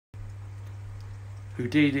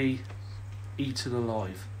Houdini eaten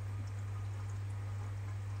alive.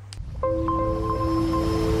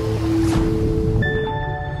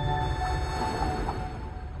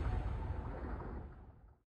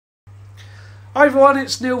 Hi everyone,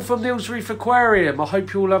 it's Neil from Neil's Reef Aquarium. I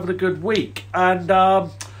hope you're all having a good week. And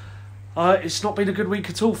it's not been a good week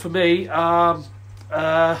at all for me.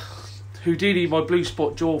 Houdini, my Blue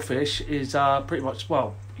Spot Jawfish, is pretty much,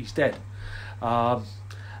 well, he's dead.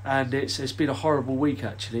 And it's been a horrible week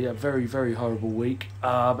actually, a very, very horrible week.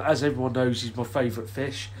 As everyone knows, he's my favourite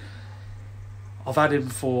fish. I've had him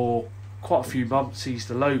for quite a few months. He's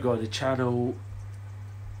the logo of the channel.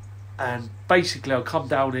 And basically I come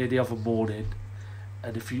down here the other morning,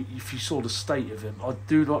 and if you saw the state of him, I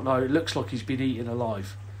do not know, it looks like he's been eaten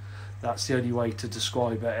alive. That's the only way to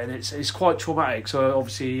describe it, and it's quite traumatic. So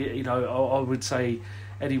obviously, you know, I would say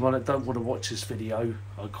anyone that don't want to watch this video,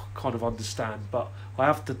 I kind of understand, but I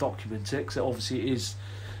have to document it because obviously it is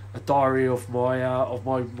a diary of my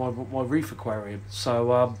reef aquarium.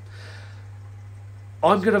 So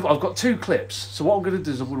I've got two clips. So what I'm going to do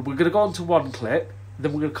is we're going to go on to one clip,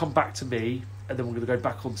 then we're going to come back to me, and then we're going to go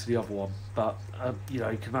back onto the other one. But you know,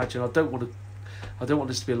 you can imagine I don't want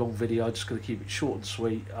this to be a long video. I'm just going to keep it short and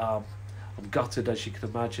sweet. I'm gutted, as you can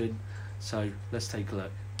imagine. So let's take a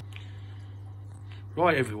look.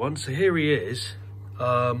 Right, everyone. So here he is.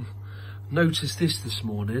 Noticed this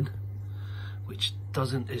morning, which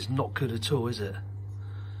is not good at all, is it?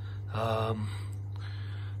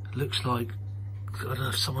 Looks like, I don't know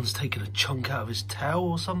if someone's taken a chunk out of his tail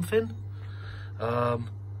or something.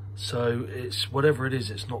 So it's, whatever it is,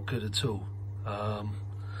 it's not good at all.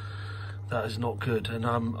 That is not good. And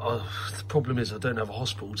the problem is I don't have a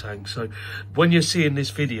hospital tank, so when you're seeing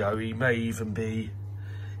this video, he may even be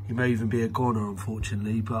a goner,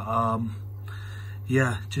 unfortunately. But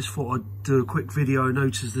yeah, just thought I'd do a quick video. I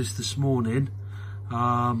noticed this morning.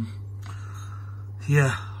 Yeah,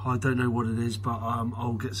 I don't know what it is, but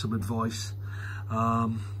I'll get some advice.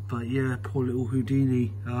 But yeah, poor little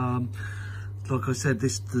Houdini. Like I said,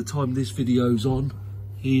 the time this video's on,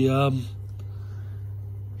 he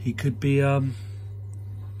could be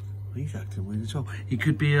he's acting weird as well. He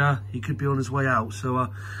could be on his way out. So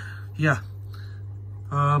yeah,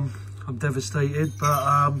 I'm devastated,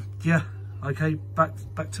 but yeah, okay,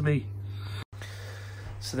 back to me.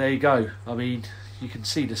 So there you go. I mean, you can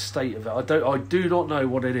see the state of it. I do not know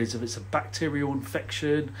what it is, if it's a bacterial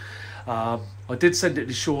infection. I did send it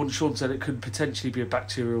to Sean. Sean said it could potentially be a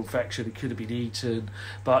bacterial infection. It could have been eaten.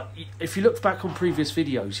 But if you look back on previous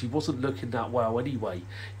videos, he wasn't looking that well anyway.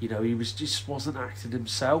 You know, he just wasn't acting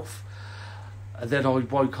himself. And then I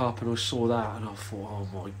woke up and I saw that, and I thought, oh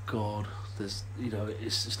my God, you know,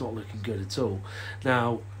 it's not looking good at all.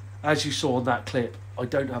 Now, as you saw on that clip, I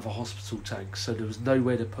don't have a hospital tank, so there was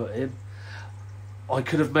nowhere to put him. I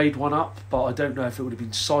could have made one up, but I don't know if it would have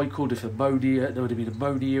been cycled, if there would have been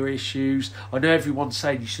ammonia issues. I know everyone's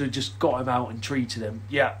saying you should have just got him out and treated him.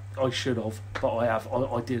 Yeah, I should have, but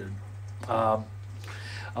I didn't. So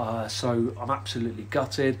I'm absolutely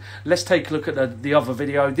gutted. Let's take a look at the other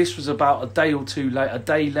video. This was about a day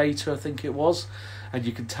later, I think it was, and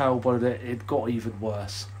you can tell by that it got even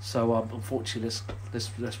worse. So unfortunately,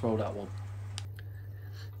 let's roll that one.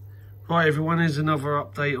 Right, everyone, here's another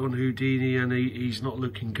update on Houdini, and he's not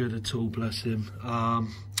looking good at all, bless him. I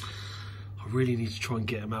really need to try and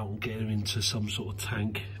get him out and get him into some sort of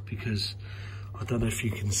tank, because I don't know if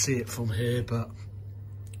you can see it from here, but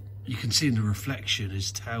you can see in the reflection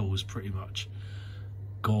his tail was pretty much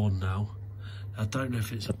gone now. I don't know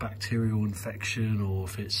if it's a bacterial infection or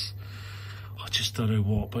if it's, I just don't know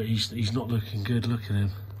what, but he's not looking good. Look at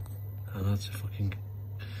him. And that's if I can...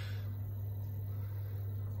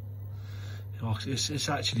 Oh, it's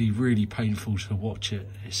actually really painful to watch it.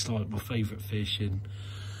 It's like my favourite fish, and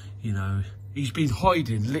you know, he's been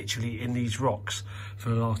hiding literally in these rocks for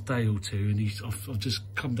the last day or two, and I've just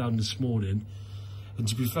come down this morning, and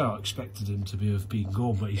to be fair, I expected him to have been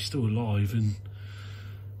gone, but he's still alive, and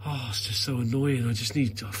oh, it's just so annoying. I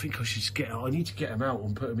think I should just I need to get him out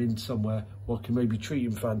and put him in somewhere where I can maybe treat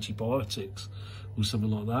him for antibiotics or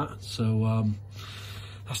something like that. So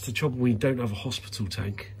that's the trouble when you don't have a hospital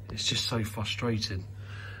tank. It's just so frustrating.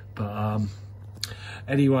 But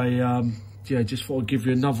anyway, yeah, just thought I'd give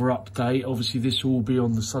you another update. Obviously this will all be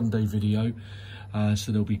on the Sunday video,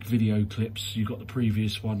 so there'll be video clips. You got the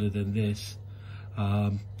previous one and then this.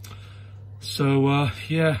 So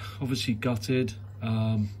yeah, obviously gutted,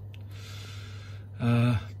 but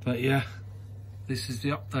yeah, this is the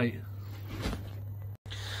update.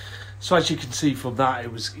 So as you can see from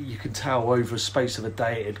that, you can tell over a space of a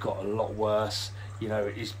day it had got a lot worse. you know,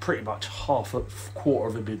 it's pretty much half a quarter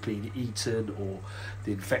of them had been eaten or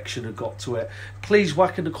the infection had got to it. Please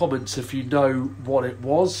whack in the comments if you know what it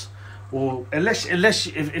was, or unless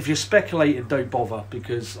if you're speculating, don't bother,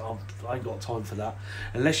 because I ain't got time for that.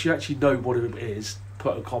 Unless you actually know what it is,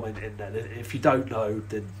 put a comment in there. If you don't know,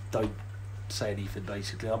 then don't say anything.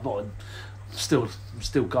 Basically, I'm still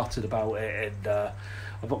gutted about it, and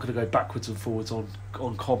I'm not going to go backwards and forwards on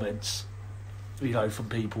comments, you know, from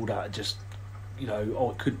people that are just, you know,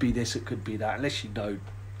 oh, it could be this, it could be that. Unless you know,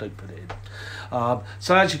 don't put it in.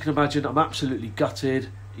 So as you can imagine, I'm absolutely gutted.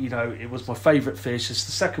 You know, it was my favourite fish. It's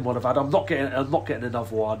the second one I've had. I'm not getting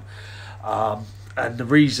another one. And the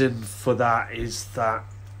reason for that is that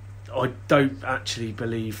I don't actually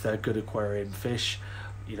believe they're good aquarium fish.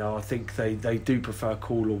 You know, I think they do prefer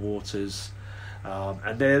cooler waters.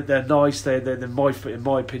 And they're nice. They're in my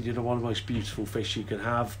opinion, are one of the most beautiful fish you can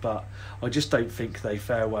have. But I just don't think they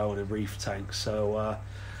fare well in a reef tank. So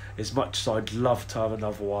as much as I'd love to have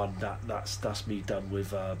another one, that's me done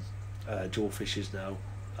with jawfishes now.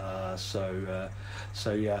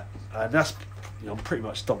 So yeah, and that's, you know, I'm pretty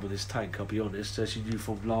much done with this tank. I'll be honest. As you knew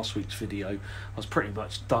from last week's video, I was pretty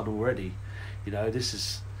much done already. You know, this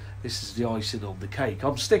is the icing on the cake.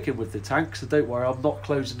 I'm sticking with the tank, so don't worry. I'm not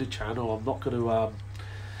closing the channel. I'm not going to.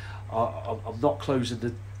 I'm not closing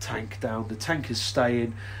the tank down. The tank is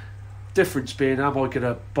staying. Difference being, am I going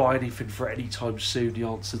to buy anything for it anytime soon? The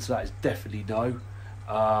answer to that is definitely no.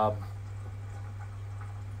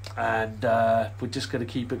 And we're just going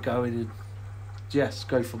to keep it going and yes,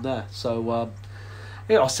 go from there. So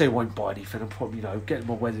yeah, I say I won't buy anything. I'm probably, you know, getting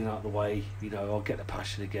my wedding out of the way. You know, I'll get the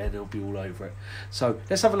passion again. I'll be all over it. So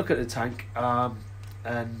let's have a look at the tank,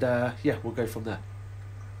 and yeah, we'll go from there.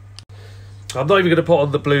 I'm not even going to put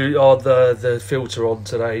on the blue or the filter on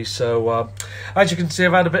today. So as you can see,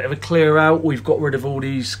 I've had a bit of a clear out. We've got rid of all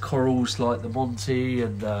these corals like the Monty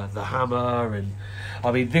and the hammer, and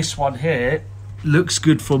I mean this one here looks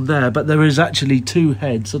good from there, but there is actually two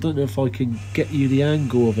heads. I don't know if I can get you the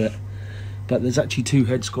angle of it, but there's actually two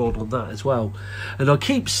heads gone on that as well. And I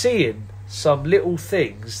keep seeing some little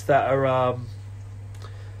things that are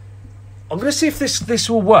I'm going to see if this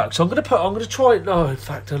will work. So I'm going to try it. No, in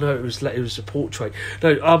fact, I know it was a portrait.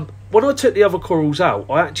 No, when I took the other corals out,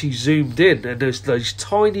 I actually zoomed in, and there's those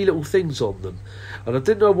tiny little things on them, and I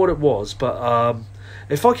didn't know what it was. But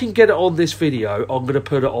if I can get it on this video, I'm going to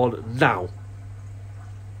put it on now.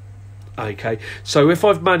 Okay, so if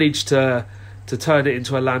I've managed to turn it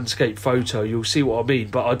into a landscape photo, you'll see what I mean,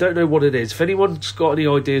 but I don't know what it is. If anyone's got any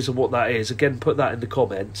ideas of what that is, again, put that in the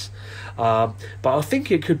comments. But I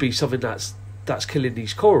think it could be something that's killing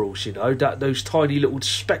these corals, you know, those tiny little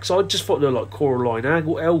specks. I just thought they were like coralline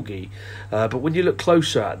algae, but when you look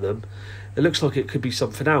closer at them, it looks like it could be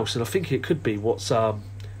something else, and I think it could be what's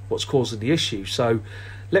causing the issue. So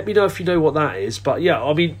let me know if you know what that is. But yeah,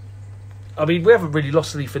 I mean, we haven't really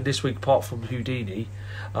lost anything this week apart from Houdini.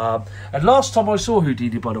 And last time I saw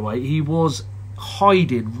Houdini, by the way, he was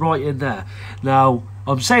hiding right in there. Now,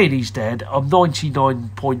 I'm saying he's dead. I'm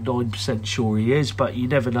 99.9% sure he is, but you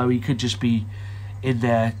never know. He could just be in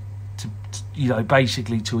there, to you know,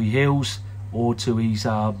 basically till he heals, or till he's,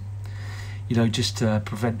 you know, just to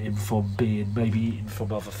prevent him from being maybe eaten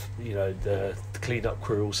from other, you know, the clean-up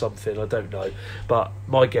crew or something. I don't know, but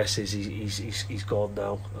my guess is he's gone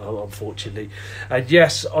now, unfortunately. And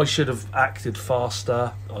yes, I should have acted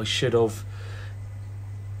faster. I should have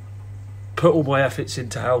put all my efforts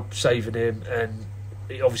into help saving him, and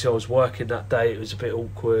obviously I was working that day. It was a bit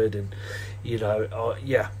awkward, and you know,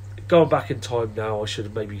 yeah. Going back in time now, I should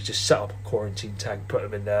have maybe just set up a quarantine tank, put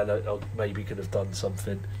him in there. I maybe could have done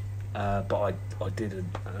something. But I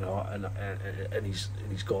didn't, and he's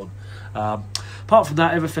gone. Apart from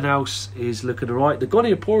that, everything else is looking alright. The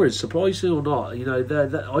Gonioporids, surprisingly or not, you know,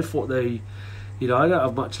 I thought they, you know, I don't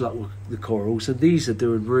have much luck with the corals, and these are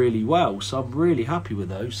doing really well. So I'm really happy with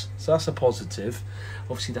those. So that's a positive.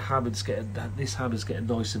 Obviously, this hammer's getting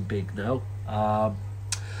nice and big now.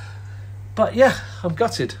 But yeah, I'm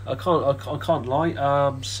gutted. I can't lie.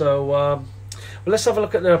 Well, let's have a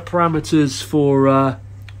look at the parameters for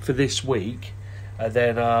this week, and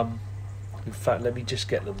then in fact, let me just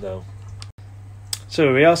get them now. So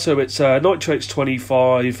here we are. So it's nitrate's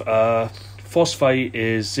 25, phosphate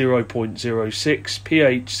is 0.06,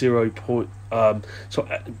 pH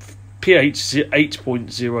pH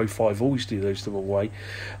 8.05. Always do those the wrong way.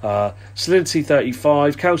 Salinity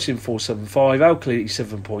 35, calcium 475, alkalinity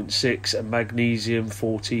 7.6, and magnesium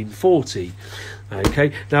 1440.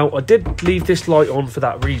 Okay, now I did leave this light on for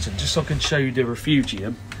that reason, just so I can show you the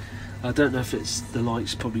refugium. I don't know if it's the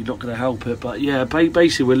light's probably not going to help it, but yeah,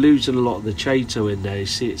 basically we're losing a lot of the chato in there. You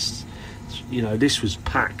see, it's you know, this was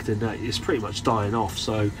packed and it's pretty much dying off.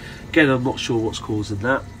 So again, I'm not sure what's causing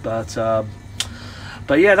that,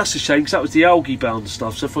 but yeah, that's a shame because that was the algae bound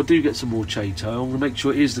stuff. So if I do get some more chato, I'm going to make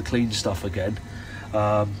sure it is the clean stuff again.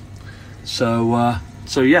 So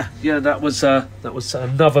yeah, that was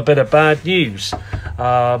another bit of bad news.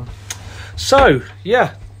 So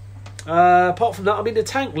yeah, apart from that, I mean, the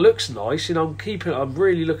tank looks nice. You know, I'm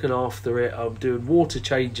really looking after it. I'm doing water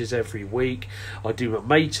changes every week. I do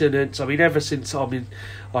my maintenance. I mean, ever since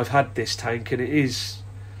I've had this tank, and it is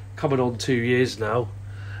coming on 2 years now.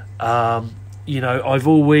 You know, I've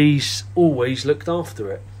always looked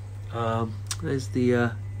after it. There's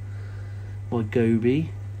the my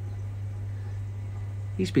goby.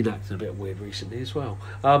 He's been acting a bit weird recently as well.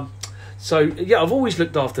 So yeah, I've always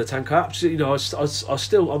looked after the tank. I absolutely, you know, I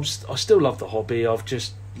still love the hobby. I've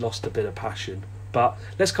just lost a bit of passion. But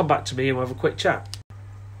let's come back to me and we'll have a quick chat.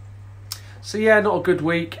 So yeah, not a good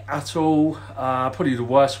week at all. Probably the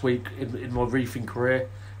worst week in my reefing career,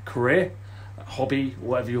 hobby,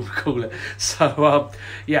 whatever you want to call it. So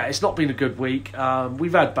yeah, it's not been a good week.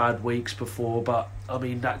 We've had bad weeks before, but I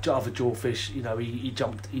mean, that other jawfish, you know, he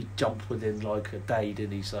jumped within like a day,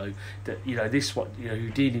 didn't he? So that, you know,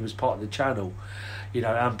 Houdini was part of the channel, you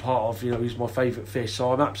know, and part of, you know, he's my favourite fish.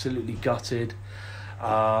 So I'm absolutely gutted.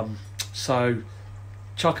 So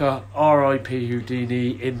chuck a RIP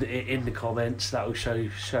Houdini in the comments. That will show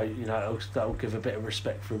you know, that will give a bit of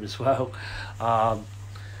respect for him as well.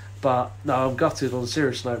 But no, I'm gutted on a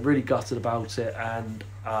serious note, really gutted about it, and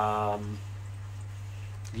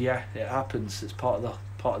yeah, it happens. It's part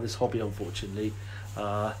of this hobby, unfortunately.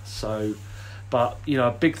 But you know,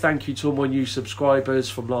 a big thank you to all my new subscribers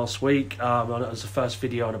from last week. It was the first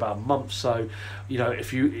video in about a month, so you know,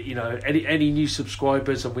 if you know any new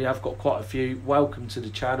subscribers, and we have got quite a few, welcome to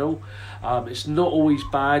the channel. It's not always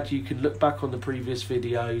bad. You can look back on the previous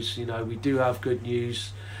videos. You know, we do have good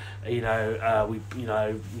news. You know,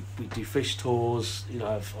 we do fish tours, you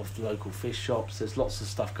know, of the local fish shops. There's lots of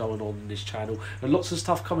stuff going on in this channel, and lots of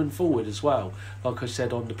stuff coming forward as well. Like I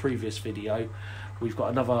said on the previous video, we've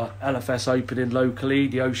got another LFS opening locally,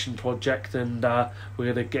 the Ocean Project, and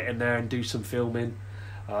we're going to get in there and do some filming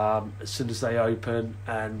as soon as they open,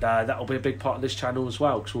 and that'll be a big part of this channel as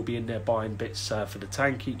well, because we'll be in there buying bits for the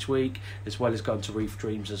tank each week, as well as going to Reef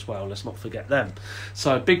Dreams as well. Let's not forget them.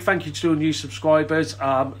 So big thank you to all new subscribers.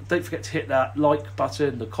 Don't forget to hit that like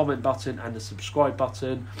button, the comment button, and the subscribe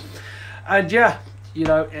button. And yeah, you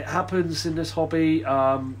know, it happens in this hobby.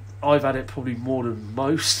 I've had it probably more than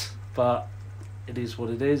most, but it is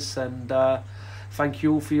what it is. And thank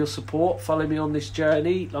you all for your support. Follow me on this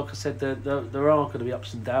journey. Like I said, there are going to be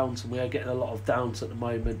ups and downs, and we are getting a lot of downs at the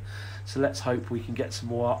moment. So let's hope we can get some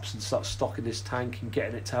more ups and start stocking this tank and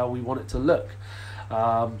getting it to how we want it to look.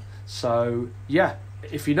 So yeah,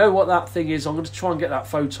 if you know what that thing is, I'm going to try and get that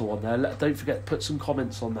photo on there. Don't forget to put some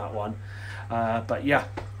comments on that one. But yeah,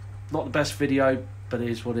 not the best video, but it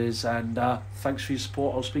is what it is. And thanks for your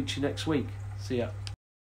support. I'll speak to you next week. See ya.